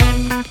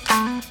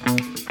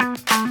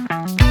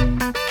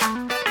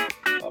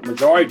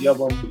majority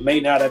of them may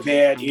not have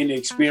had any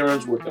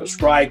experience with a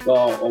strike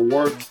or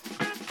work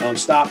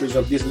stoppage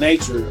of this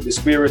nature. The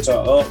spirits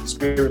are up, the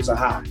spirits are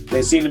high.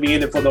 They seem to be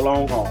in it for the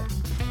long haul.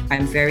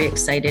 I'm very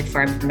excited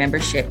for our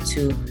membership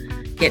to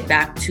get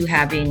back to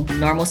having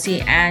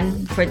normalcy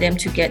and for them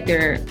to get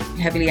their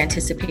heavily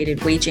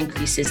anticipated wage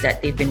increases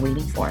that they've been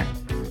waiting for.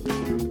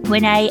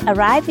 When I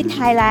arrived in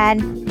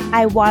Thailand,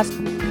 I was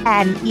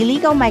an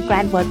illegal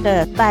migrant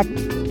worker, but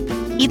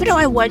even though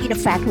I work in a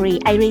factory,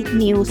 I read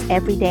news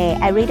every day.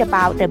 I read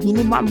about the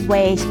minimum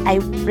wage. I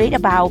read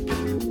about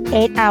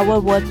 8-hour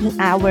working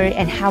hour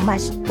and how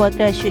much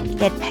workers should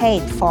get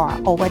paid for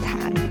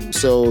overtime.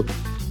 So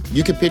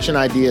you can pitch an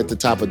idea at the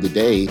top of the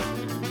day,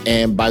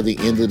 and by the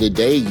end of the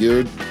day,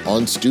 you're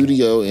on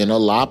studio in a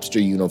lobster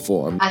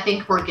uniform. I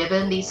think we're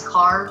given these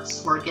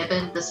cards, we're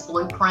given this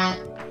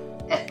blueprint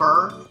at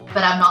birth,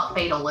 but I'm not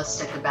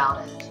fatalistic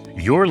about it.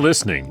 You're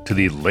listening to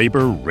the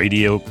Labor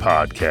Radio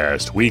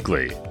Podcast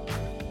Weekly.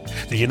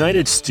 The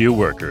United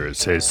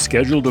Steelworkers has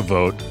scheduled a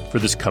vote for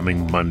this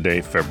coming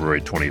Monday,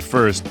 February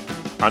 21st,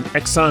 on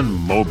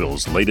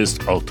ExxonMobil's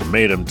latest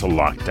ultimatum to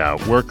lock down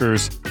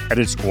workers at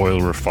its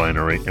oil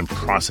refinery and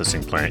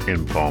processing plant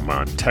in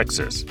Beaumont,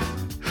 Texas.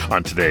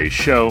 On today's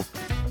show,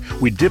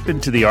 we dip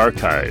into the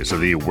archives of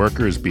the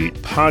Workers Beat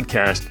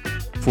podcast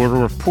for a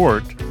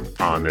report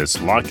on this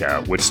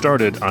lockout, which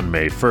started on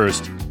May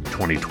 1st,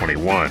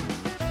 2021.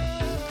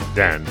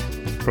 Then,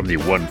 from the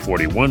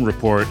 141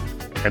 report,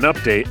 an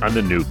update on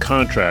the new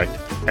contract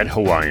at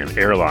Hawaiian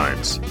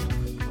Airlines.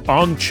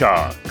 Ong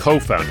Cha,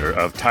 co-founder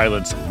of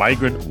Thailand's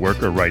Migrant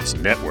Worker Rights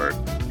Network,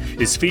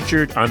 is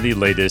featured on the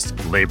latest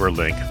Labor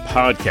Link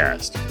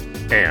podcast.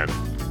 And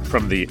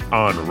from the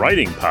On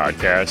Writing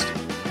podcast,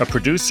 a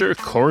producer,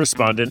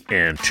 correspondent,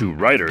 and 2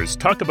 writers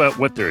talk about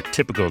what their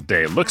typical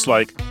day looks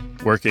like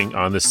working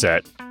on the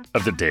set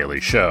of The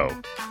Daily Show.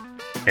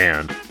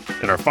 And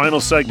in our final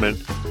segment,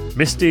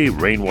 Misty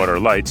Rainwater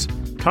Lights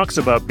talks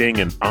about being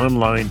an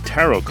online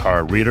tarot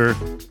card reader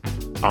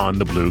on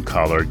the Blue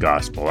Collar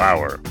Gospel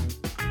Hour.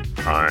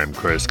 I'm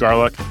Chris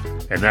Garlock,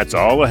 and that's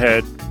all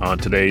ahead on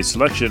today's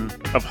selection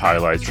of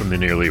highlights from the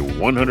nearly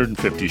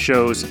 150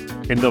 shows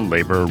in the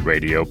Labor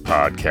Radio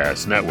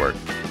Podcast Network.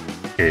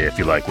 If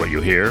you like what you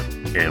hear,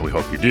 and we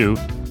hope you do,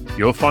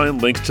 you'll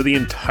find links to the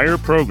entire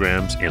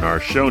programs in our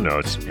show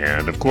notes,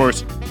 and of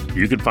course,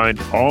 you can find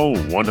all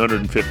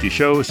 150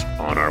 shows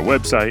on our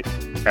website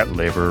at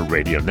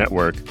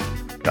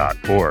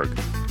laborradionetwork.org.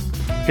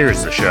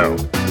 Here's the show.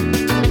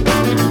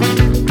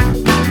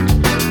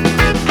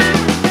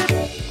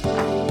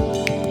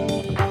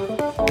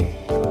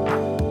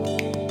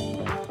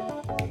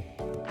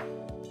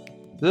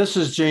 This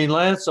is Gene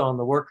Lantz on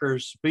the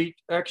Workers Beat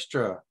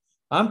Extra.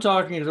 I'm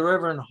talking to the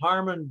Reverend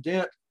Harmon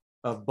Dent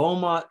of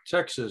Beaumont,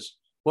 Texas.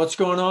 What's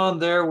going on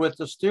there with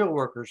the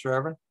steelworkers,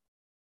 Reverend?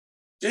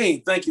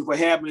 Gene, thank you for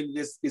having me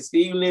this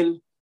evening.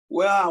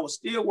 Well, our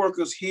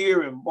steelworkers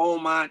here in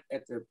Beaumont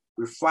at the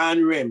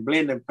refinery and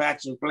blending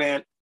packaging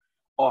plant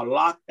are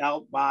locked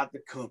out by the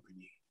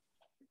company.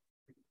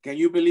 Can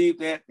you believe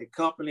that? The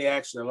company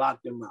actually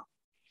locked them out.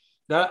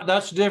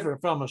 That's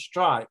different from a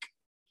strike.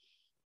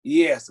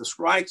 Yes, the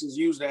strikes is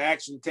usually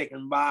action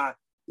taken by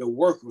the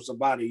workers or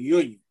by the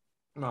union.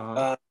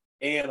 Uh-huh.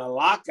 And a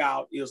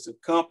lockout is the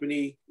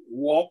company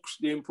walks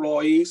the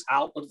employees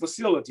out of the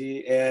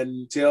facility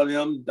and tell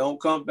them, don't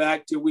come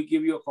back till we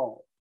give you a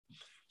call.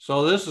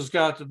 So this has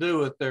got to do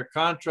with their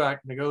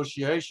contract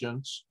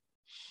negotiations.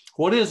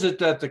 What is it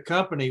that the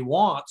company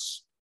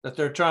wants that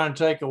they're trying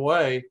to take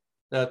away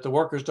that the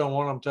workers don't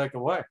want them to take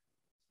away?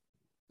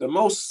 The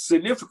most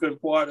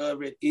significant part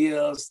of it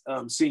is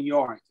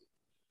seniority.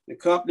 The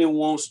company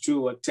wants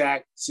to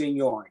attack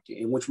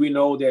seniority, in which we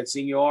know that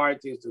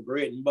seniority is the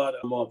bread and butter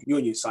of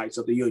union sites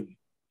of the union.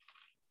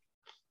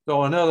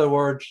 So in other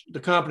words, the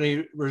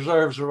company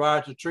reserves the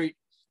right to treat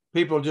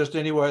people just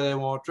any way they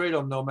want to treat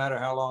them, no matter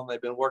how long they've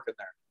been working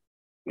there.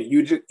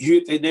 You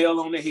hit the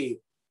nail on the head.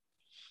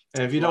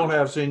 And if you don't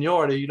have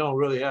seniority, you don't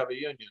really have a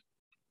union.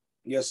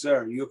 Yes,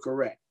 sir. You're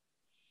correct.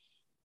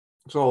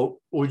 So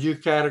would you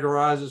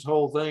categorize this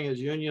whole thing as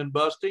union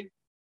busting?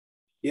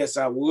 Yes,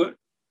 I would.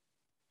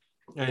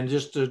 And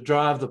just to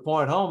drive the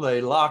point home,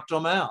 they locked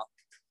them out.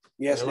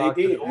 Yes, they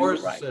did. The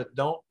doors and said,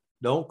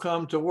 don't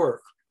come to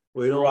work.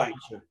 We don't want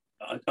you.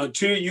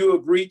 Until you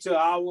agree to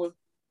our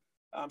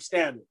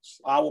standards,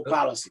 our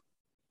policy.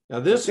 Now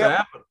this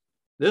happened.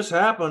 This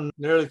happened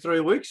nearly 3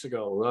 weeks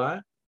ago,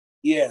 right?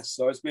 Yes.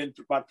 So it's been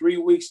about 3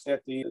 weeks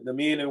that the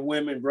men and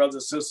women, brothers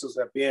and sisters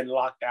have been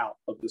locked out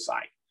of the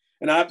site.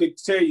 And I have to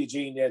tell you,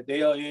 Gene, that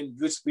they are in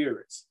good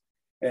spirits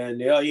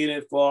and they are in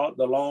it for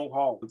the long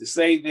haul. To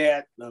say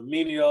that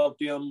many of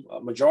them,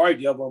 a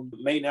majority of them,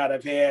 may not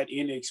have had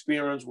any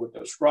experience with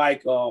a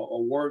strike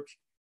or work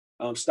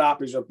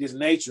stoppage of this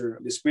nature,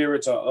 the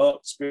spirits are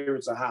up,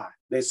 spirits are high.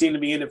 They seem to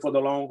be in it for the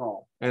long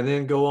haul. And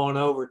then go on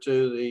over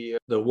to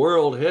the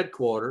world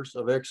headquarters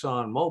of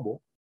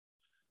ExxonMobil,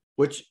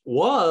 which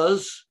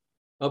was,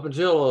 up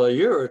until a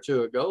year or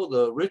two ago,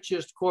 the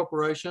richest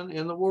corporation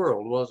in the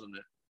world, wasn't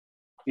it?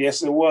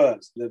 Yes, it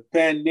was. The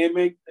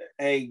pandemic,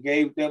 hey,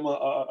 gave them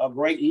a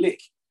great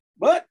lick.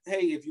 But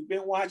hey, if you've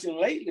been watching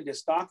lately, the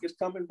stock is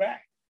coming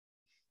back.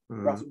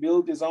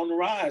 Profitability is on the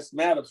rise.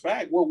 Matter of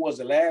fact, what was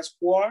the last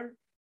quarter?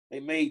 They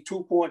made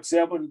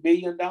 $2.7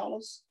 billion.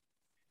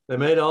 They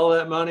made all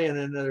that money, and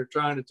then they're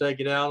trying to take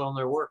it out on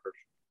their workers.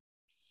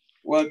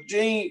 Well,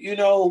 Gene, you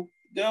know,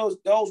 those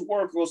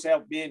workers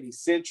have been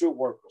essential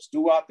workers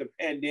throughout the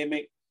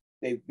pandemic.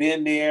 They've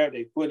been there.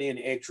 They put in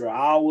extra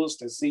hours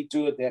to see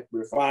to it that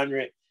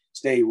refinery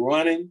stay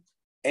running.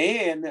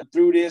 And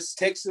through this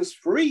Texas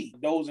Free,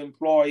 those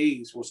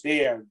employees was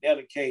there,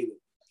 dedicated.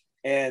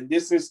 And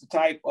this is the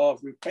type of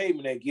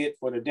repayment they get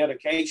for the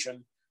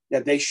dedication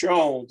that they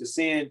shown to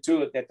seeing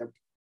to it that the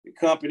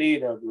company,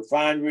 the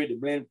refinery, the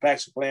blend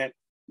packaging plant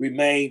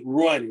remain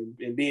running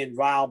and being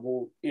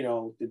viable, you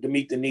know, to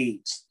meet the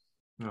needs.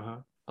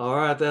 All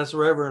right, that's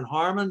Reverend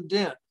Harmon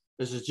Dent.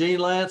 This is Gene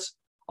Lantz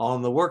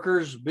on the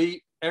Workers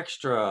Beat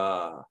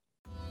Extra.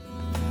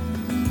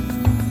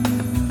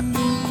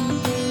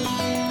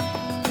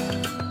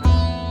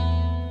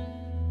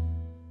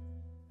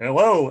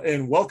 Hello,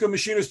 and welcome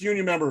Machinist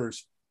Union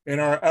members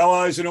and our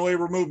allies in the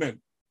labor movement.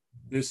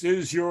 This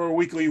is your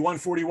weekly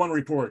 141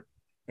 report,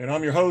 and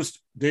I'm your host,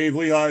 Dave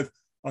Lehive,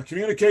 a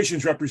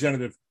communications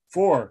representative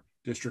for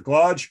District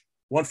Lodge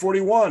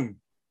 141.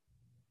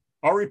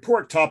 Our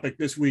report topic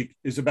this week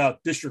is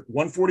about District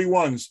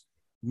 141's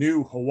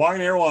new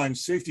Hawaiian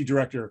Airlines Safety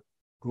Director,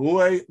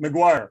 Ku'ulei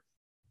McGuire.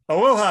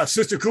 Aloha,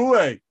 Sister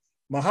Ku'ulei.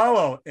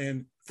 Mahalo,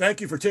 and thank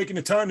you for taking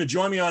the time to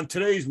join me on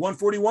today's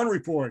 141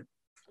 report.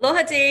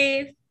 Aloha,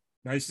 Dave.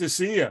 Nice to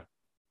see you.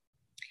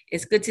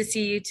 It's good to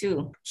see you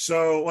too.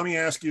 So let me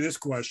ask you this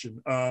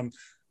question.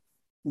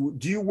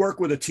 Do you work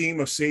with a team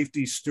of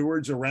safety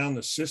stewards around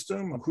the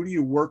system? Who do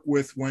you work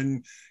with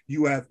when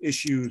you have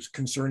issues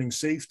concerning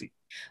safety?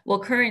 Well,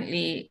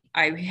 currently,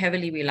 I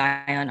heavily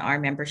rely on our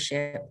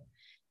membership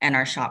and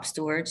our shop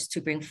stewards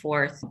to bring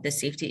forth the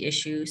safety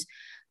issues.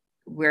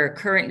 We're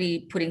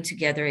currently putting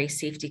together a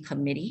safety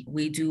committee.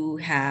 We do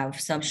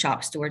have some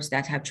shop stewards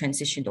that have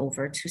transitioned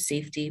over to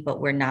safety, but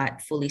we're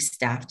not fully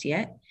staffed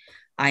yet.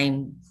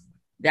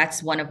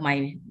 That's one of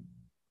my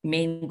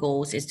main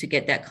goals, is to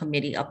get that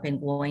committee up and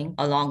going,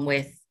 along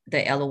with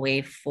the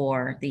LOA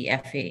for the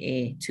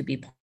FAA to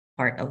be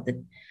part of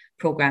the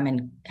program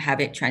and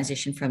have it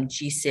transition from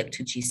GSIP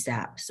to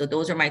GSAP. So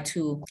those are my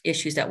two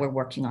issues that we're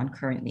working on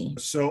currently.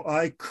 So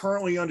I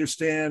currently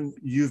understand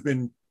you've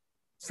been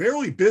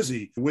fairly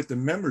busy with the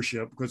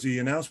membership, because the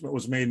announcement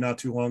was made not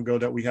too long ago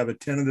that we have a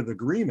tentative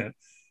agreement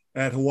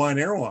at Hawaiian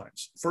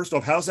Airlines. First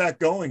off, how's that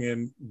going,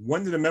 and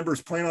when do the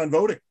members plan on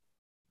voting?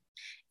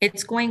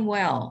 It's going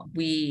well.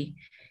 We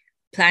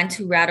plan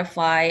to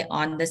ratify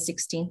on the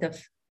 16th of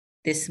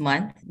this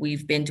month.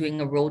 We've been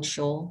doing a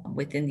roadshow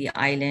within the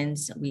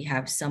islands. We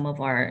have some of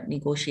our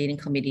negotiating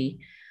committee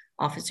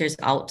officers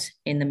out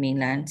in the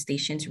mainland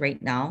stations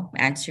right now,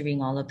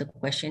 answering all of the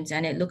questions,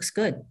 and it looks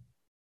good.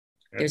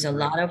 There's a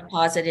lot of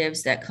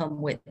positives that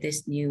come with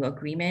this new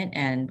agreement,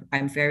 and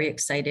I'm very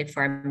excited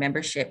for our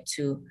membership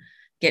to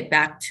get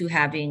back to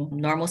having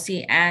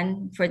normalcy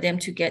and for them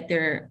to get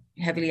their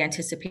heavily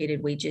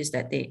anticipated wage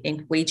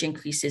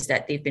increases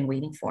that they've been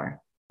waiting for.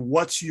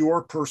 What's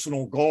your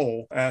personal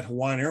goal at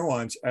Hawaiian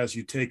Airlines as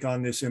you take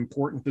on this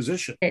important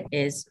position? It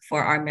is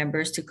for our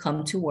members to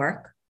come to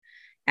work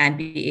and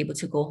be able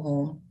to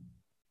go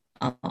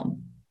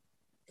home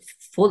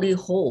fully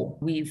whole.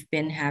 We've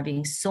been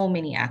having so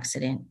many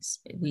accidents.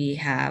 We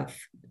have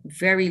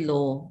very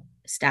low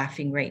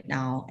staffing right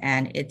now,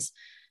 and it's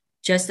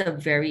just a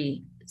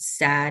very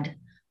sad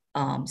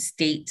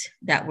state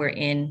that we're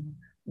in,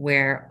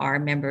 where our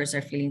members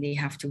are feeling they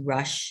have to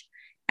rush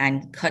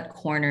and cut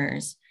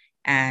corners.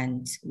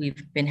 And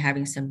we've been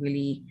having some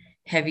really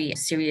heavy,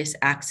 serious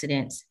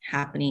accidents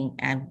happening,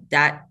 and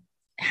that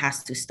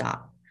has to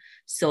stop.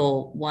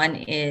 So one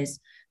is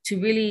to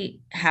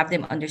really have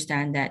them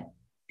understand that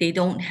they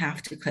don't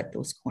have to cut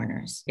those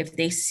corners. If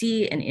they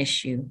see an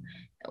issue,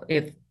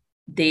 if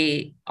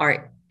they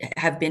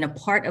have been a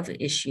part of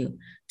the issue,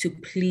 to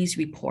please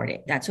report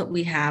it. That's what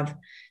we have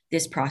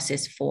this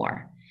process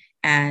for.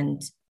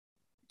 And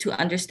to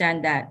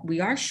understand that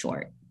we are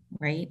short,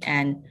 right?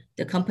 And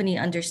the company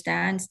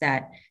understands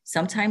that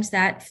sometimes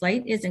that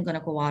flight isn't going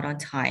to go out on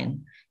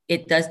time.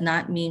 It does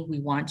not mean we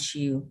want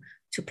you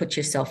to put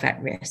yourself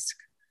at risk.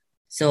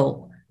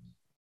 So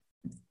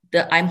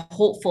I'm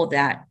hopeful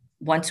that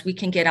once we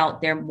can get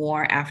out there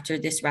more after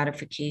this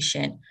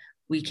ratification,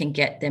 we can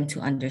get them to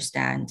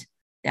understand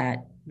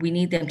that we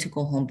need them to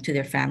go home to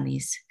their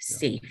families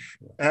safe.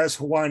 As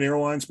Hawaiian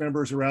Airlines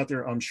members are out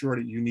there, I'm sure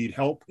that you need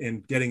help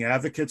in getting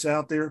advocates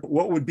out there.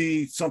 What would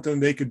be something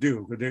they could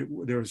do?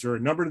 Is there a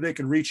number that they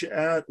can reach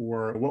at,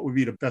 or what would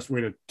be the best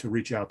way to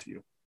reach out to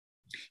you?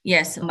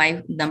 Yes,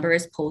 my number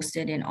is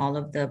posted in all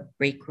of the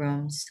break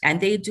rooms, and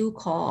they do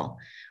call.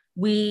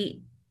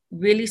 We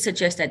really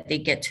suggest that they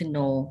get to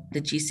know the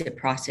GSIP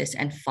process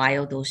and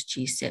file those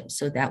GSIPs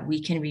so that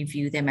we can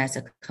review them as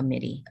a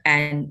committee.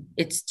 And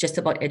it's just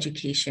about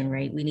education,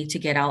 right? We need to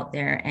get out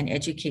there and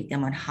educate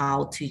them on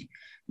how to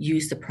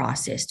use the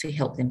process to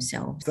help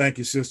themselves. Thank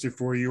you, sister,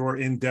 for your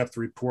in-depth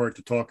report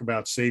to talk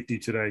about safety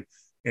today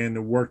and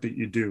the work that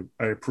you do.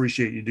 I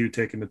appreciate you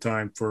taking the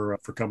time for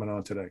coming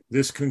on today.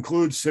 This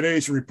concludes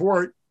today's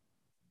report.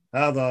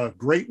 Have a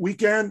great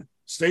weekend.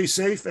 Stay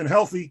safe and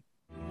healthy.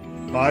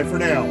 Bye for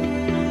now.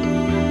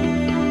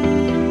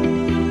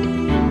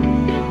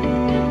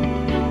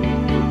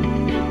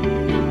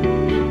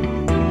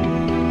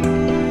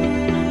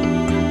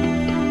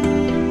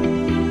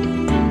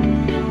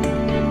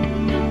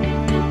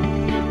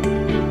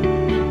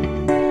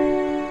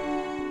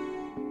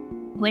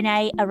 When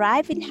I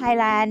arrived in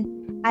Thailand,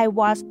 I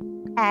was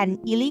an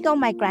illegal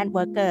migrant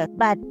worker.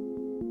 But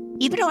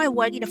even though I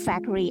work in a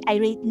factory, I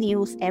read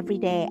news every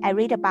day. I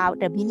read about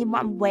the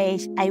minimum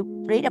wage. I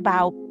read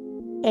about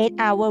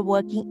 8-hour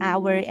working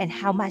hour and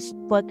how much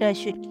workers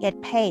should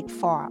get paid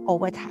for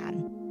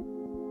overtime.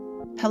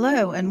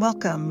 Hello and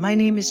welcome. My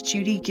name is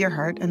Judy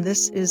Gearhart, and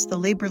this is the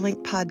Labor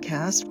Link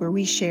podcast, where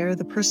we share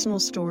the personal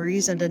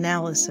stories and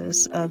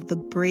analysis of the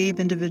brave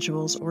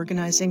individuals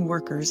organizing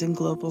workers in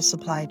global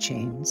supply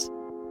chains.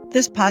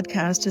 This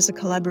podcast is a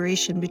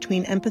collaboration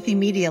between Empathy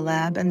Media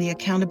Lab and the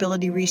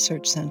Accountability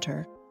Research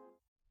Center.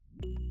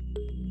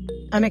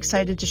 I'm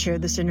excited to share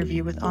this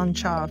interview with Ong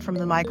Cha from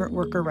the Migrant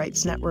Worker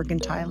Rights Network in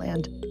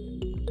Thailand.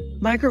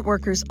 Migrant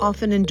workers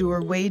often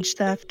endure wage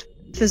theft,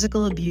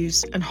 physical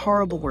abuse, and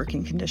horrible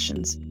working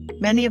conditions.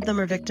 Many of them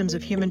are victims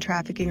of human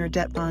trafficking or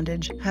debt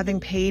bondage,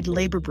 having paid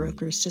labor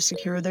brokers to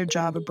secure their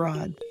job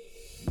abroad.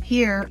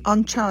 Here,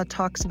 Ong Cha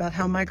talks about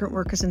how migrant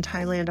workers in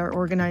Thailand are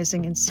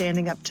organizing and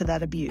standing up to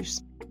that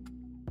abuse.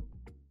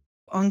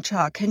 Ong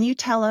Cha, can you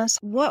tell us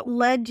what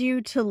led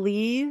you to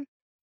leave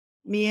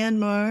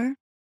Myanmar,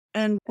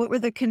 and what were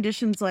the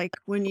conditions like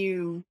when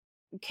you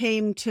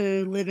came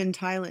to live in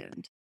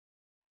Thailand?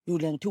 อยู่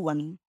แรงทุกวัน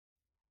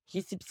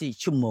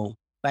24 ชั่วโมง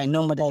ไปโ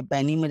น่นไม่ได้ไป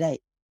นี่ไม่ได้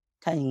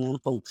ถ้าอย่างนั้น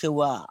ผมเชื่อ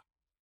ว่า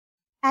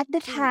At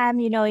the time,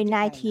 in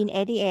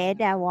 1988,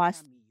 there was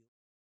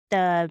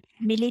the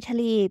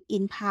military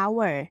in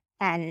power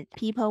and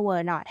people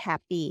were not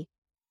happy.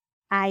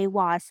 I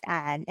was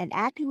an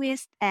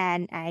activist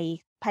and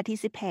I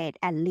participate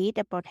and lead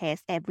the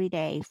protest every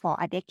day for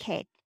a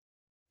decade.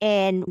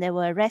 And there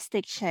were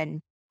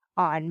restrictions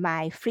on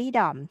my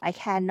freedom. I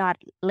cannot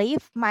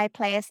leave my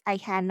place. I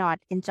cannot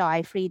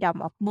enjoy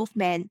freedom of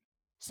movement.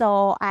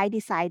 So I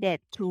decided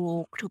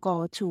to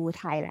go to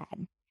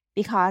Thailand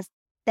because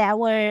there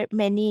were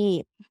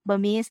many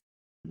Burmese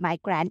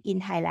migrants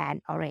in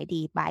Thailand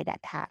already by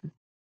that time.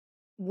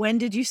 When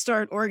did you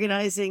start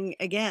organizing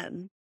again?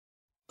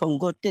 ผม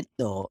ก็ติด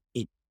ต่อ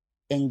อีก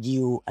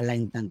NGO อะไร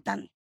ต่า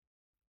ง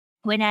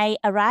When I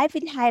arrived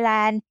in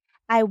Thailand,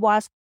 I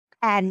was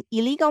an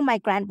illegal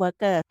migrant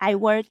worker. I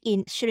worked in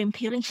shrimp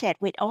peeling shed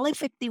with only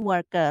 50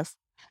 workers.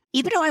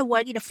 Even though I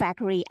work in a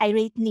factory, I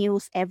read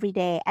news every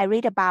day. I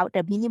read about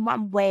the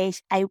minimum wage.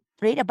 I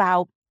read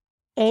about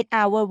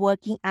 8-hour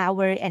working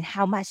hour and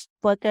how much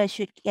workers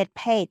should get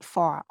paid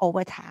for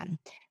overtime.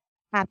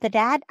 After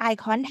that, I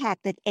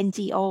contacted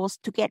NGOs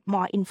to get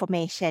more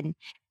information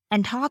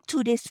and talk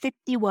to these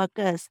 50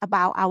 workers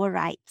about our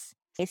rights.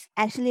 It's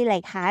actually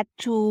hard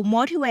to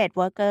motivate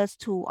workers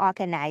to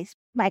organize.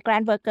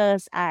 Migrant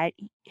workers are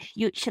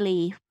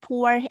usually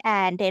poor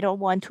and they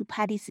don't want to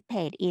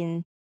participate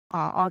in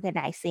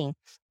organizing.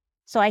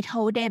 So I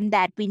told them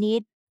that we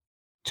need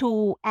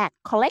to act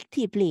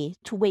collectively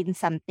to win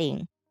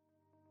something.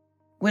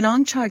 When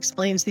Ong Cha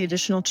explains the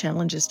additional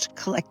challenges to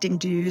collecting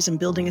dues and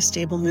building a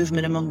stable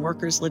movement among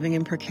workers living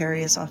in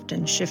precarious,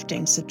 often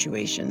shifting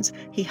situations,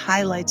 he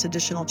highlights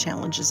additional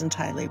challenges in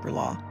Thai labor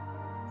law.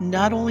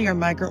 Not only are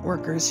migrant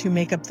workers, who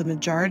make up the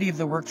majority of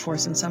the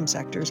workforce in some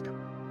sectors,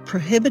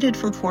 prohibited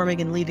from forming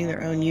and leading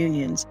their own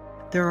unions,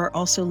 there are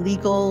also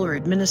legal or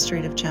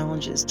administrative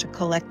challenges to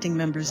collecting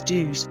members'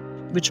 dues,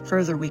 which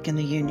further weaken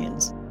the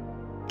unions.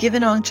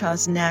 Given Ong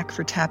Cha's knack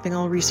for tapping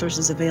all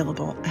resources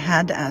available, I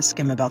had to ask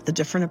him about the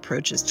different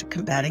approaches to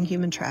combating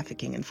human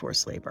trafficking and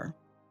forced labor.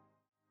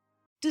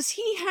 Does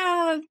he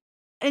have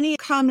any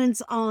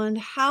comments on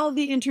how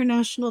the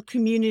international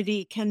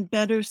community can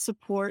better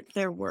support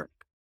their work?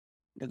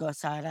 แล้วก็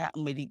สหรัฐ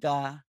อเมริกา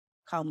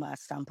เข้ามา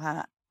สัมภา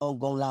ษณ์ข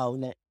องเรา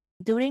เนี่ย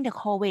During the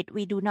COVID,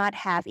 we do not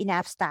have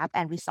enough staff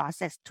and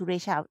resources to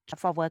reach out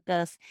for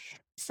workers.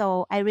 So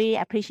I really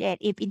appreciate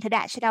if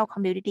international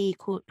community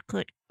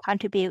could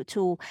contribute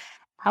to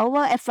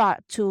our effort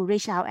to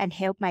reach out and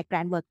help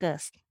migrant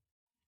workers.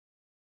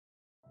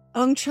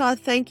 Ong Cha,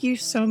 thank you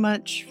so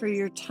much for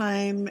your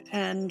time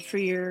and for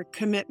your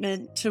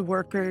commitment to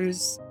workers.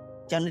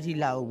 เจ้าหน้าที่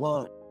เราก็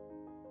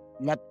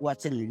รับวัค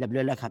ซีนเรียบ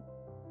ร้อยแล้วครับ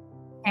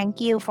Thank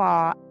you for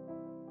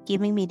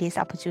giving me this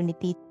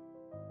opportunity.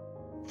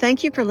 Thank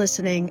you for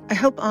listening. I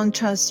hope Ong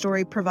Cha's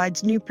story provides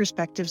new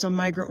perspectives on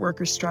migrant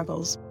worker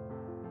struggles.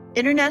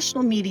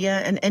 International media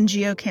and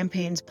NGO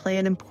campaigns play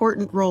an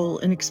important role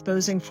in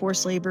exposing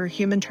forced labor,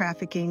 human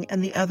trafficking, and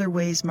the other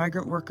ways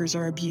migrant workers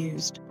are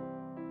abused.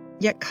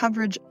 Yet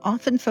coverage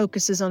often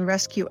focuses on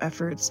rescue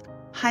efforts,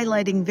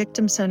 highlighting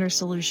victim-centered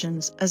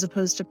solutions as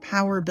opposed to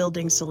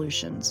power-building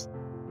solutions.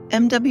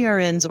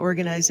 MWRN's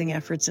organizing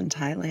efforts in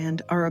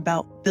Thailand are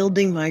about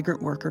building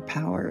migrant worker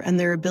power and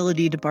their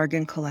ability to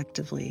bargain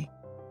collectively.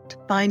 To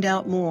find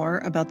out more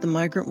about the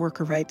Migrant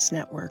Worker Rights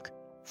Network,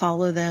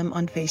 follow them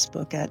on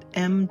Facebook at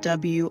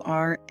MWRNORG.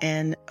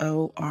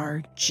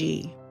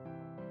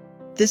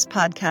 This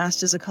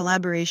podcast is a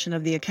collaboration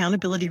of the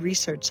Accountability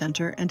Research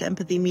Center and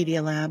Empathy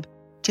Media Lab.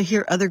 To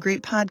hear other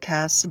great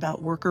podcasts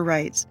about worker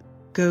rights,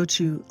 go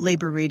to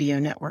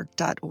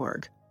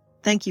laborradionetwork.org.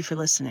 Thank you for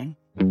listening.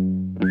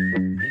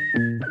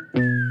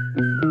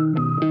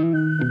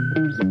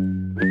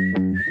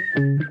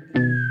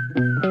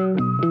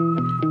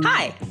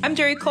 Hi, I'm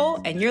Jerry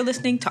Cole, and you're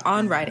listening to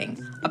On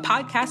Writing, a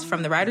podcast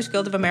from the Writers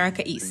Guild of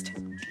America East.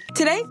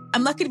 Today,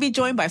 I'm lucky to be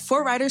joined by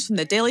 4 writers from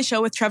The Daily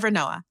Show with Trevor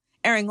Noah,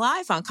 airing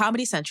live on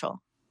Comedy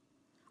Central.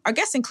 Our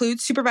guests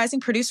include supervising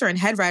producer and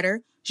head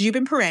writer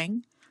Zubin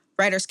Pereng,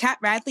 writers Kat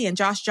Radley and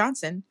Josh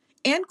Johnson,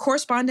 and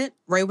correspondent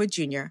Roy Wood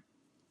Jr.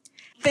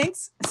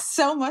 Thanks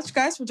so much,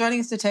 guys, for joining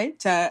us today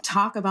to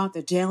talk about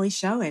The Daily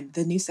Show and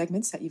the new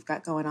segments that you've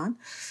got going on.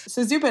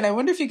 So, Zubin, I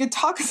wonder if you could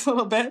talk us a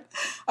little bit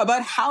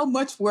about how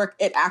much work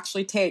it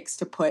actually takes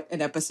to put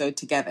an episode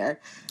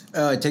together.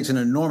 It takes an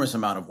enormous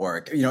amount of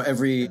work.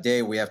 Every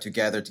day we have to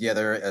gather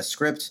together a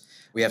script.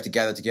 We have to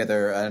gather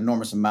together an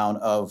enormous amount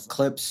of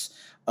clips,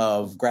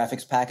 of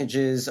graphics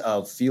packages,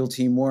 of field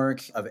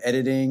teamwork, of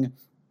editing.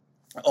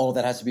 All of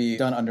that has to be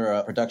done under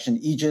a production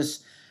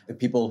aegis. The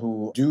people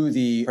who do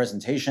the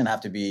presentation they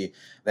have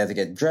to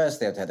get dressed,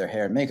 they have to have their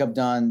hair and makeup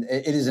done.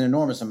 It is an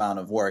enormous amount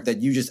of work that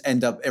you just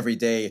end up every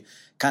day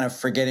kind of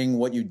forgetting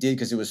what you did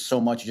because it was so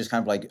much. You just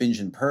kind of like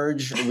binge and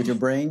purge with your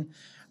brain.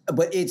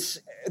 But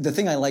the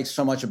thing I like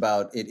so much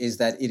about it is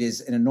that it is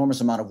an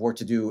enormous amount of work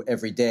to do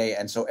every day.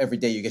 And so every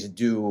day you get to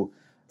do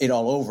it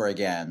all over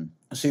again.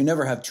 So you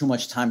never have too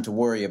much time to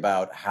worry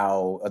about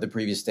how the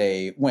previous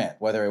day went,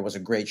 whether it was a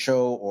great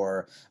show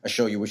or a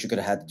show you wish you could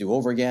have had to do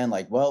over again.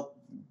 Like, well,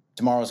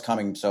 tomorrow's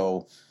coming,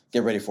 so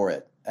get ready for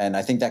it. And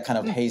I think that kind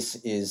of pace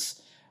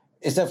is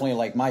definitely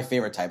like my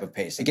favorite type of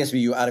pace. It gets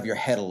you out of your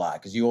head a lot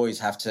because you always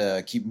have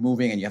to keep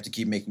moving and you have to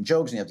keep making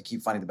jokes and you have to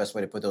keep finding the best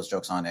way to put those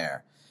jokes on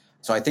air.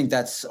 So I think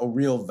that's a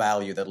real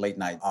value that late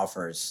night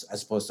offers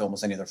as opposed to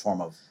almost any other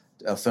form of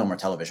film or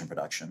television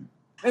production.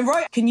 And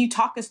Roy, can you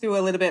talk us through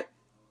a little bit,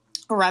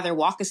 or rather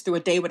walk us through a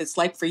day what it's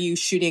like for you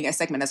shooting a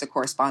segment as a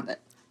correspondent?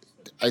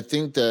 I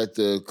think that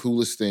the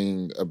coolest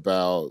thing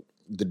about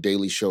The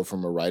Daily Show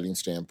from a writing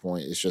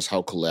standpoint is just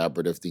how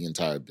collaborative the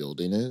entire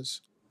building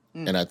is.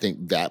 And I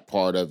think that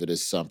part of it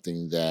is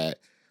something that,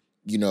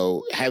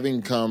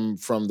 having come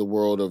from the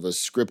world of a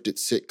scripted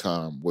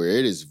sitcom where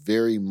it is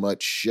very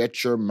much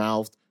shut your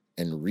mouth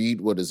and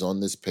read what is on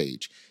this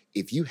page.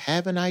 If you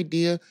have an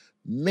idea,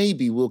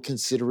 maybe we'll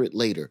consider it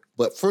later.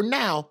 But for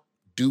now,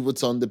 do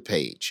what's on the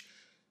page.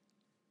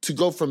 To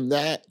go from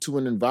that to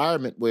an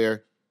environment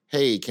where,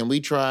 hey, can we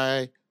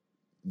try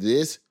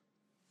this?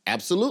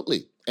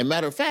 Absolutely. And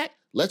matter of fact,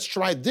 let's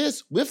try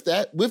this with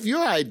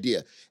your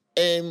idea.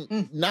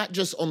 And not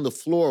just on the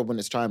floor when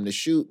it's time to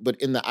shoot,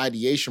 but in the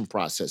ideation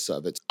process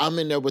of it. I'm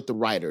in there with the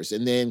writers,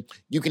 and then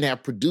you can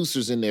have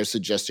producers in there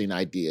suggesting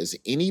ideas.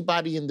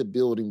 Anybody in the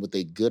building with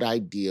a good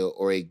idea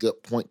or a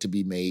good point to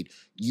be made,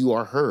 you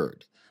are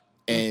heard.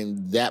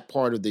 And that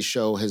part of the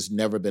show has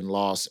never been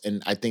lost.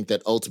 And I think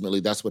that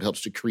ultimately that's what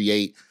helps to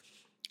create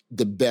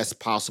the best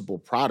possible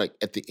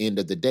product at the end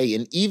of the day.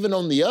 And even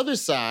on the other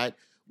side,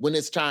 when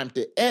it's time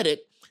to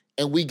edit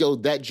and we go,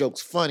 that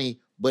joke's funny,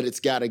 but it's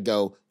got to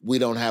go. We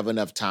don't have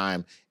enough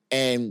time.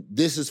 And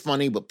this is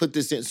funny, but put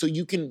this in. So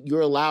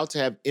you're allowed to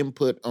have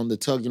input on the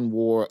tug and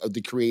war of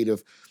the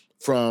creative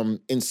from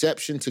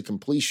inception to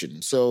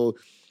completion. So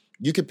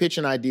you could pitch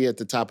an idea at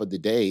the top of the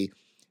day,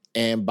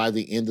 and by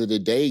the end of the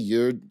day,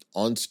 you're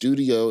on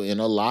studio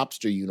in a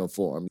lobster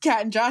uniform.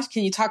 Kat and Josh,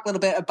 can you talk a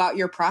little bit about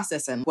your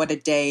process and what a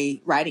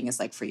day writing is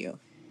like for you?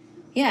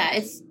 Yeah,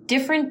 it's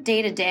different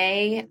day to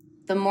day.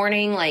 The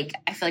morning, I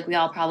feel like we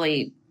all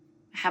probably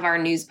have our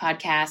news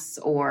podcasts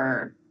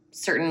or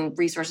certain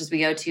resources we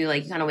go to.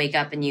 You kind of wake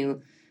up and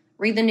you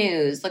read the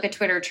news, look at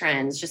Twitter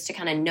trends, just to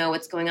kind of know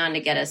what's going on to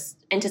get us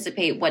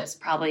anticipate what's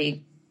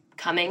probably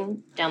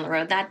coming down the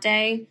road that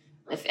day.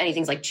 If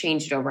anything's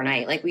changed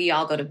overnight, we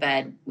all go to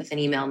bed with an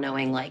email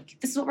knowing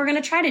this is what we're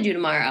going to try to do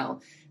tomorrow.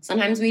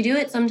 Sometimes we do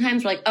it.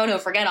 Sometimes we're oh no,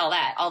 forget all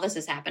that. All this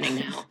is happening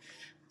now.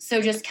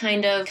 So just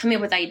kind of coming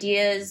up with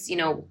ideas,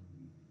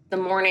 the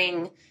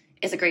morning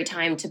is a great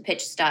time to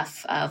pitch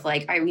stuff of all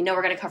right, we know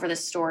we're going to cover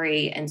this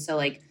story. And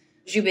so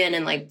Zubin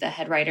and the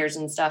head writers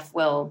and stuff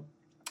will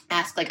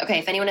ask okay,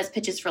 if anyone has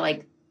pitches for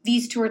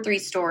these 2 or 3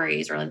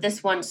 stories or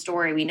this one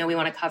story, we know we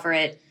want to cover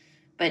it,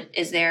 but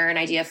is there an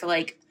idea for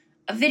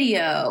a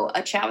video,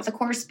 a chat with a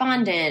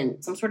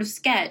correspondent, some sort of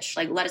sketch?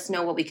 Let us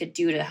know what we could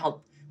do to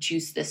help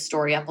juice this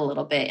story up a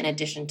little bit in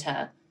addition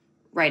to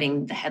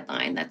writing the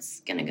headline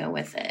that's going to go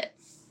with it.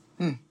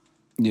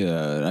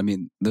 Yeah, I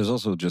mean, there's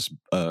also just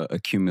a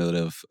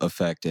cumulative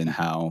effect in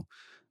how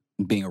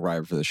being a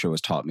writer for the show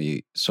has taught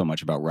me so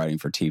much about writing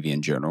for TV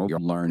in general. You're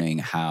learning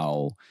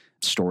how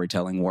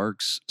storytelling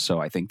works.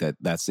 So I think that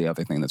that's the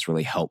other thing that's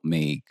really helped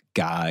me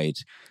guide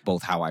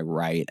both how I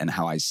write and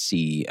how I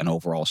see an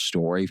overall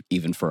story,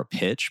 even for a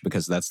pitch,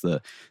 because that's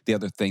the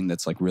other thing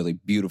that's like really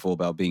beautiful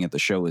about being at the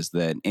show is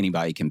that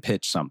anybody can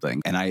pitch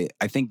something. And I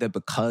think that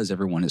because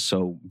everyone is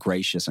so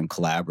gracious and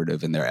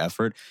collaborative in their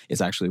effort, it's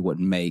actually what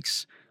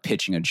makes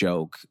pitching a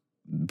joke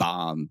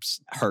bombs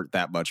hurt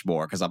that much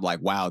more, because I'm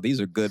like, wow, these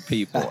are good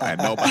people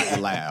and nobody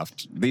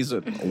laughed. These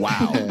are,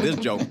 wow, this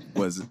joke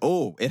was,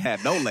 it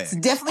had no legs.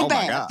 It's definitely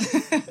bad.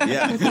 My God.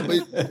 Yeah.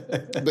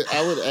 But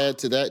I would add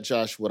to that,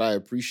 Josh, what I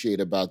appreciate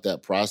about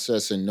that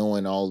process and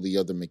knowing all the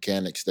other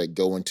mechanics that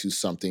go into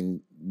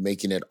something,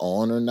 making it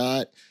on or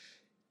not,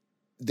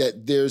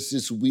 that there's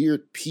this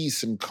weird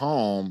peace and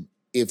calm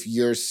if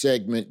your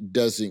segment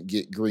doesn't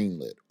get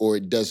greenlit or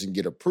it doesn't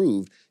get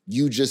approved.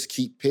 You just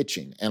keep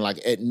pitching. And like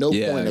at no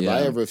point have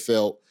I ever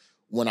felt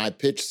when I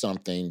pitch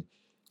something,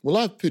 well,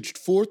 I've pitched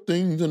 4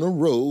 things in a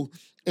row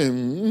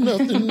and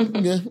nothing,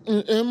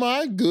 am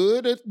I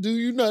good? Do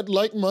you not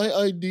like my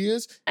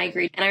ideas? I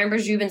agreed. And I remember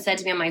Zubin said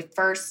to me on my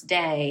first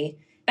day,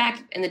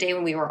 back in the day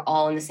when we were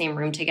all in the same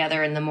room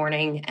together in the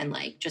morning and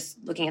like just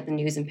looking at the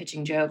news and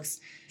pitching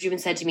jokes, Zubin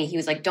said to me, he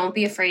was like, don't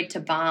be afraid to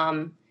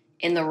bomb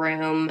in the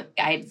room.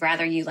 I'd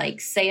rather you like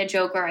say a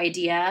joke or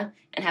idea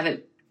and have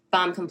it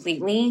bomb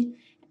completely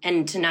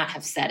and to not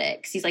have said it.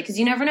 Because he's like, because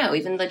you never know.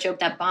 Even the joke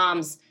that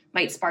bombs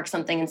might spark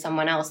something in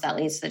someone else that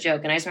leads to the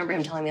joke. And I just remember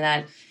him telling me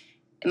that.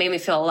 It made me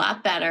feel a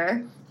lot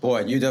better.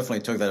 Boy, you definitely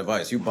took that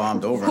advice. You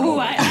bombed over and over.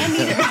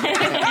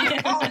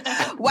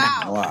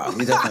 Wow. Wow,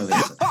 you definitely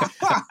did.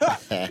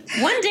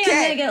 One day I'm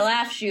going to get a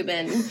laugh,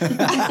 Zubin.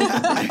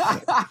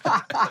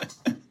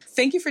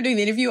 Thank you for doing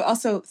the interview.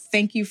 Also,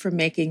 thank you for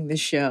making the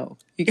show.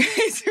 You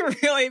guys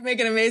really make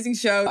an amazing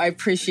show. I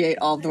appreciate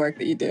all the work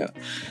that you do.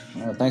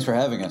 Thanks for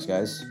having us,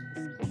 guys.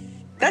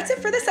 That's it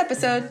for this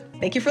episode.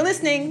 Thank you for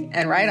listening,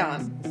 and right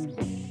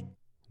on.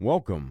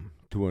 Welcome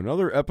to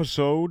another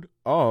episode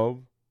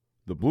of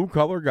the Blue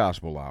Collar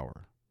Gospel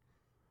Hour.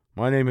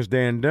 My name is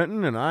Dan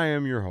Denton, and I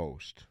am your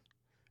host.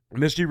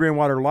 Misty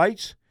Rainwater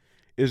Lights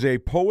is a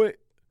poet,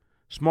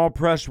 small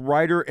press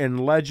writer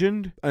and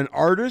legend, an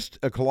artist,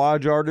 a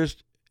collage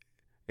artist,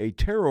 a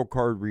tarot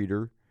card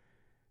reader,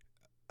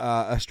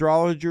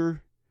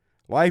 astrologer,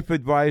 life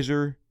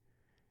advisor,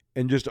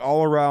 and just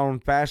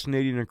all-around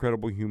fascinating,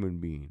 incredible human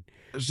being.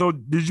 So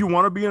did you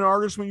want to be an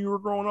artist when you were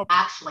growing up?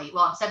 Actually,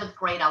 well, in 7th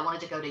grade, I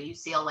wanted to go to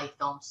UCLA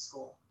Film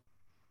School.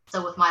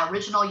 So with my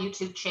original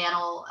YouTube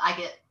channel, I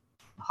get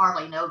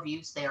hardly no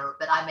views there,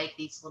 but I make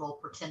these little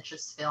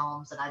pretentious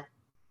films and I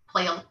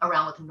play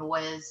around with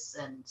noise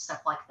and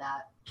stuff like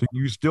that. So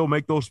you still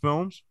make those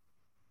films?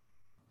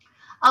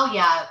 Oh,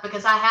 yeah,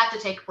 because I have to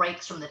take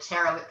breaks from the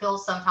tarot. It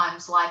feels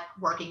sometimes like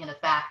working in a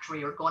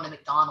factory or going to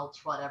McDonald's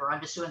or whatever.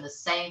 I'm just doing the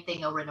same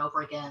thing over and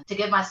over again. To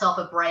give myself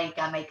a break,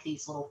 I make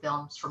these little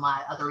films for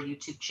my other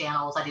YouTube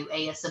channels. I do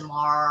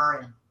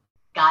ASMR and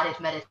guided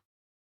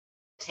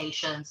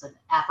meditations and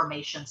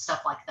affirmations,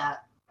 stuff like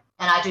that.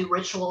 And I do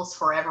rituals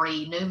for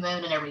every new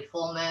moon and every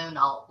full moon.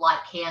 I'll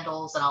light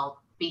candles and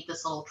I'll beat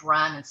this little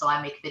drum. And so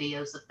I make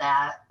videos of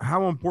that.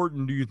 How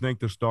important do you think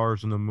the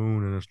stars and the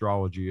moon and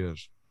astrology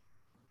is?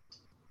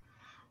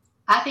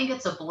 I think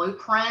it's a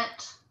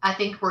blueprint. I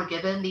think we're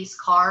given these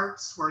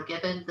cards. We're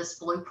given this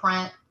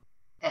blueprint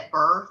at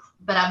birth,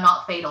 but I'm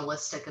not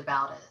fatalistic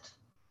about it.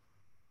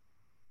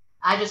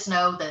 I just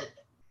know that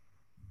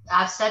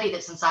I've studied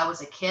it since I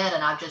was a kid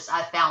and I've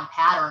found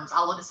patterns.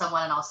 I'll look at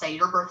someone and I'll say,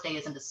 your birthday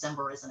is in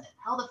December, isn't it?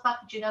 How the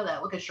fuck did you know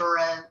that? Because you're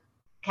a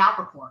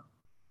Capricorn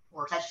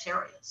or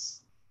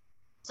Sagittarius.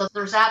 So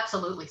there's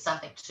absolutely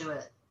something to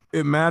it.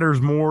 It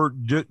matters more.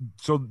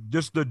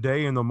 Just the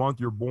day and the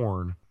month you're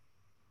born.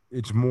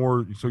 It's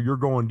more, so you're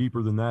going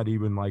deeper than that,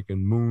 even like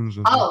in moons.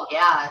 And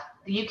yeah.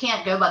 You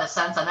can't go by the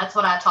sun sign. That's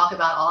what I talk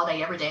about all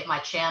day, every day at my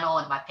channel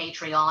and my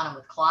Patreon and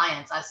with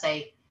clients. I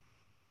say,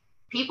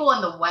 people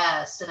in the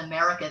West, in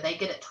America, they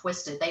get it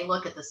twisted. They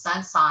look at the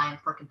sun sign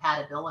for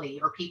compatibility,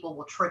 or people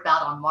will trip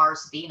out on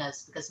Mars,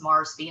 Venus, because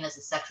Mars, Venus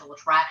is sexual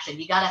attraction.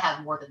 You got to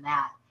have more than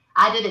that.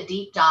 I did a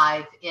deep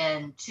dive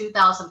in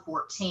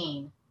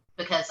 2014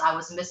 because I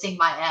was missing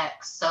my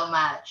ex so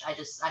much. I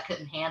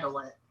couldn't handle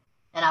it.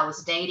 And I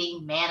was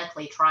dating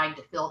manically, trying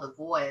to fill the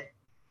void.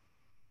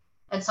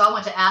 And so I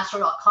went to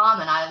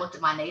astro.com and I looked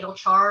at my natal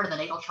chart and the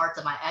natal charts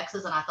of my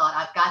exes. And I thought,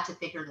 I've got to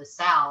figure this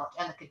out.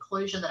 And the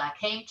conclusion that I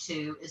came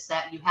to is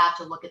that you have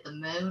to look at the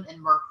moon and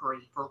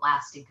Mercury for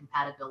lasting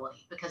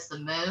compatibility, because the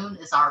moon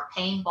is our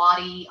pain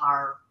body,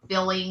 our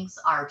feelings,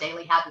 our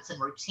daily habits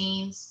and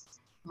routines.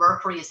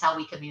 Mercury is how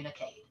we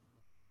communicate.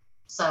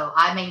 So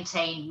I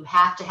maintain you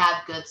have to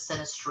have good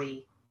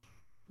synastry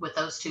with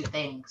those two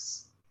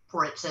things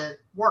for it to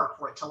work,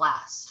 for it to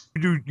last.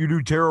 You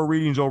do tarot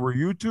readings over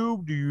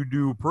YouTube? Do you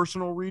do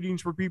personal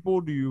readings for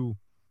people?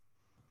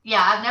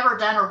 Yeah, I've never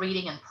done a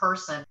reading in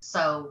person.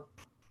 So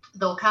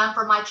they'll come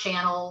from my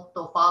channel,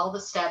 they'll follow the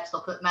steps,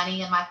 they'll put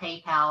money in my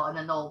PayPal, and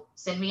then they'll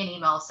send me an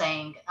email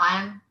saying,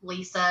 I'm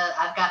Lisa,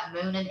 I've got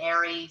Moon in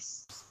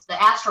Aries,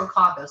 the astro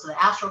combo. So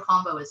the astro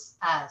combo is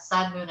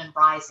sun, moon, and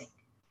rising.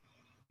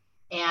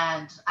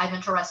 And I'm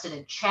interested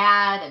in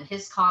Chad, and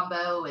his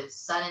combo is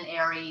sun and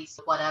Aries,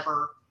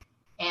 whatever.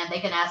 And they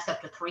can ask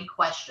up to 3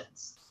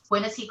 questions.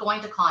 When is he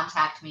going to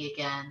contact me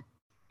again?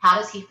 How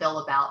does he feel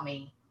about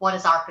me? What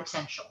is our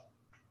potential?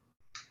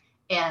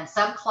 And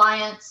some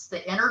clients,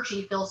 the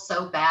energy feels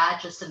so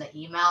bad just in the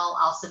email,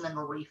 I'll send them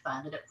a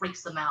refund and it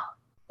freaks them out.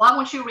 Why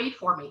won't you read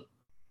for me?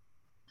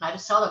 And I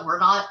just tell them, we're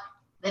not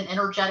an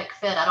energetic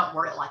fit. I don't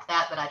word it like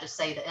that, but I just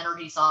say the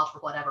energy's off or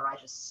whatever.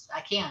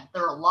 I can't.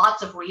 There are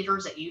lots of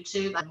readers at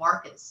YouTube. The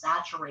market is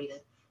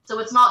saturated. So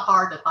it's not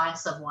hard to find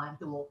someone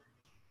who will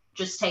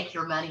just take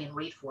your money and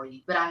read for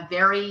you. But I'm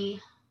very,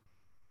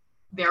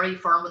 very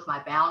firm with my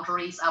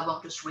boundaries. I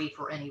won't just read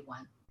for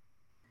anyone.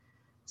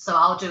 So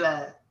I'll do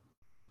a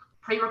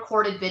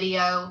pre-recorded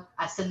video.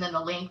 I send them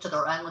a link to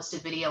their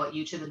unlisted video at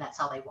YouTube, and that's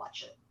how they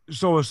watch it.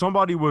 So if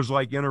somebody was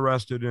like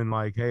interested in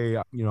like, hey,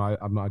 you know,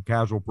 I'm a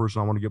casual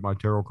person, I want to get my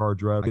tarot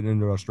cards read, get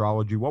into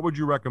astrology, what would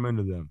you recommend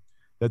to them?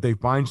 That they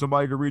find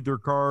somebody to read their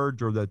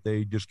cards, or that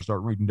they just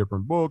start reading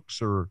different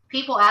books? Or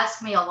people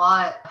ask me a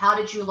lot, how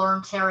did you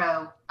learn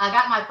tarot? I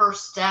got my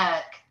first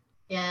deck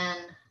in,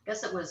 I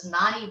guess it was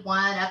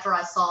 91 after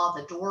I saw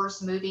the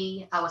Doors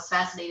movie. I was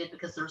fascinated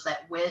because there's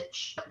that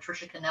witch,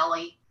 Patricia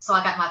Kennelly. So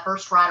I got my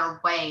first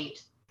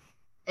Rider-Waite,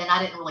 and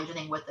I didn't really do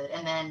anything with it.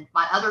 And then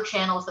my other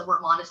channels that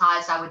weren't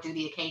monetized, I would do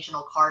the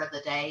occasional card of the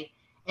day.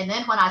 And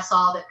then when I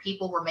saw that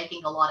people were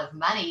making a lot of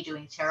money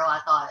doing tarot, I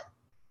thought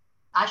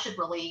I should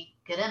really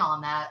get in on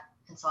that.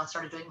 And so I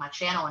started doing my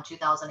channel in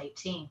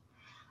 2018.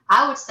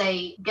 I would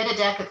say get a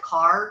deck of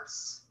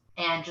cards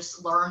and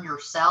just learn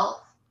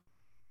yourself.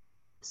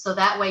 So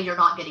that way you're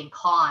not getting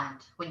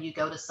conned when you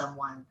go to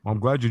someone. I'm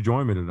glad you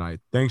joined me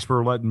tonight. Thanks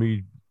for letting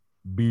me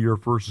be your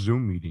first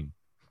Zoom meeting.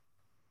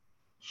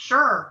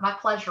 Sure, my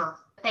pleasure.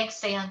 Thanks,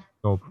 Stan.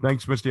 So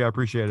thanks, Misty. I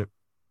appreciate it.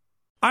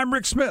 I'm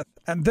Rick Smith,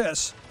 and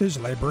this is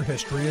Labor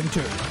History in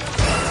 2.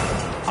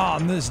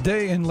 On this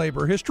day in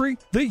labor history,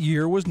 the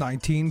year was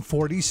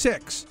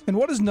 1946, in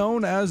what is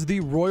known as the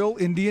Royal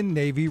Indian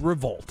Navy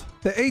Revolt.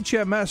 The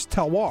HMS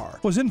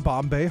Talwar was in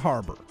Bombay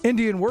Harbor.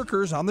 Indian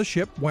workers on the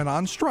ship went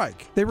on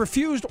strike. They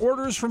refused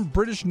orders from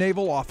British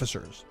naval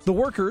officers. The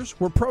workers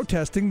were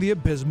protesting the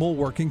abysmal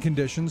working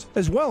conditions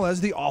as well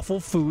as the awful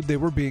food they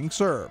were being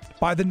served.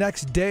 By the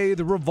next day,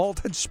 the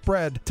revolt had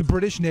spread to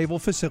British naval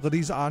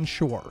facilities on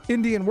shore.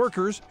 Indian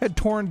workers had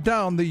torn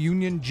down the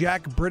Union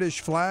Jack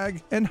British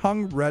flag and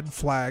hung red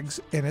flags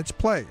in its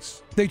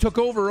place. They took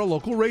over a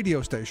local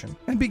radio station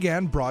and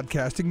began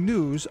broadcasting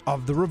news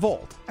of the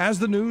revolt. As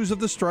the news of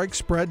the strike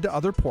spread to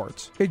other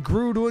ports, it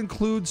grew to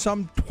include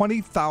some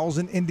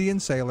 20,000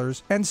 Indian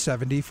sailors and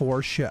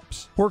 74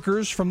 ships.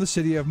 Workers from the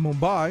city of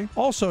Mumbai,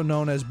 also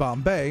known as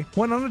Bombay,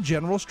 went on a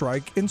general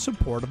strike in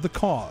support of the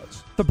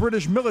cause. The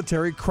British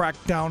military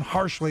cracked down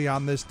harshly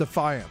on this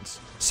defiance.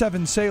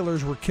 7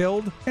 sailors were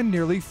killed and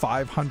nearly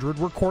 500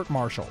 were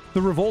court-martialed.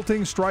 The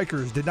revolting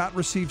strikers did not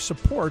receive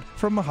support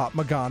from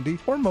Mahatma Gandhi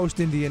or most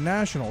Indian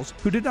nationals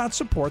who did not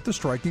support the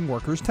striking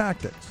workers'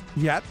 tactics.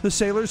 Yet, the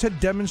sailors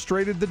had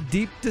demonstrated the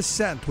deep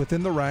dissent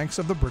within the ranks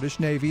of the British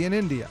Navy in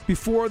India.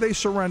 Before they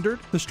surrendered,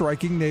 the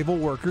striking naval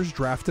workers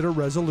drafted a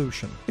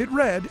resolution. It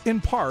read,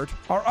 in part,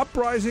 "Our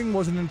uprising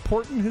was an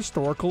important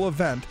historical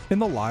event in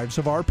the lives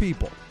of our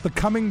people. The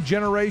coming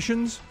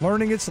generations,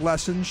 learning its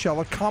lessons,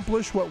 shall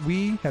accomplish what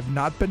we have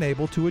not been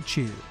able to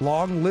achieve.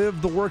 Long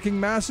live the working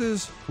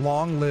masses,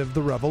 long live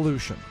the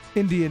revolution."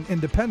 Indian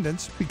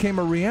independence became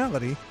a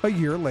reality a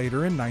year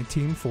later in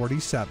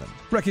 1947.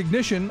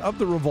 Recognition of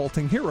the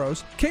revolting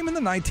heroes came in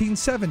the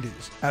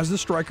 1970s as the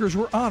strikers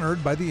were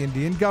honored by the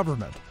Indian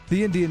government.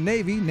 The Indian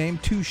Navy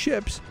named 2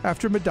 ships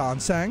after Madan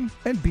Singh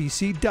and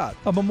B.C. Dutt.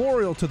 A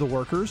memorial to the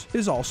workers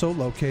is also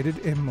located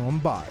in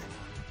Mumbai.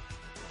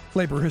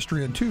 Labor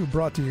History in 2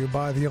 brought to you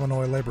by the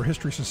Illinois Labor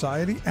History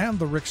Society and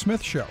The Rick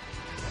Smith Show.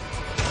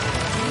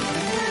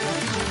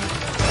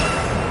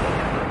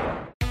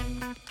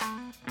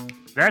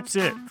 That's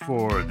it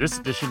for this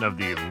edition of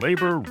the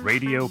Labor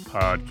Radio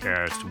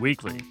Podcast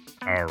Weekly,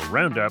 our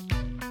roundup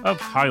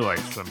of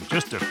highlights from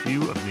just a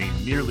few of the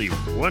nearly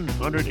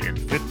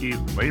 150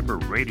 labor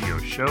radio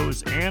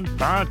shows and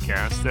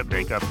podcasts that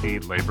make up the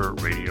Labor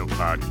Radio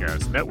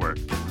Podcast Network.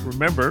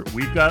 Remember,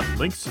 we've got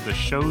links to the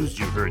shows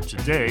you heard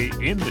today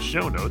in the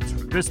show notes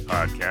for this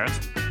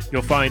podcast.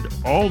 You'll find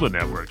all the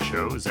network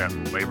shows at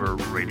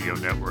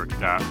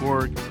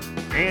laborradionetwork.org,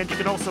 and you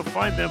can also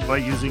find them by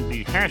using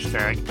the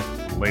hashtag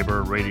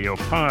Labor Radio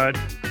Pod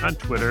on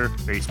Twitter,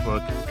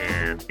 Facebook,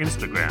 and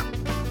Instagram.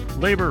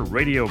 Labor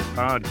Radio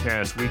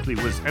Podcast Weekly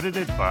was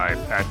edited by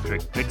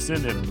Patrick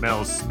Dixon and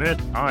Mel Smith.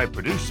 I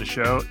produce the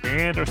show,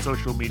 and our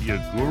social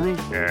media guru,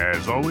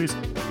 as always,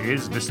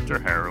 is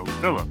Mr. Harold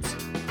Phillips.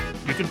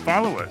 You can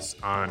follow us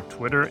on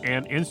Twitter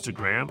and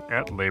Instagram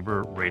at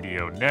Labor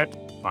Radio Net.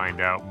 Find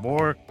out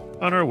more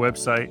on our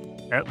website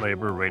at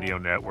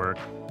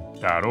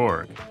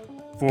laborradionetwork.org.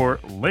 For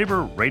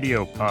Labor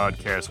Radio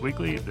Podcast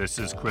Weekly, this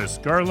is Chris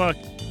Garlock.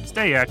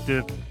 Stay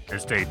active and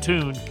stay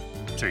tuned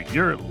to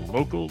your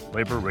local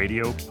labor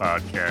radio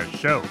podcast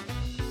show.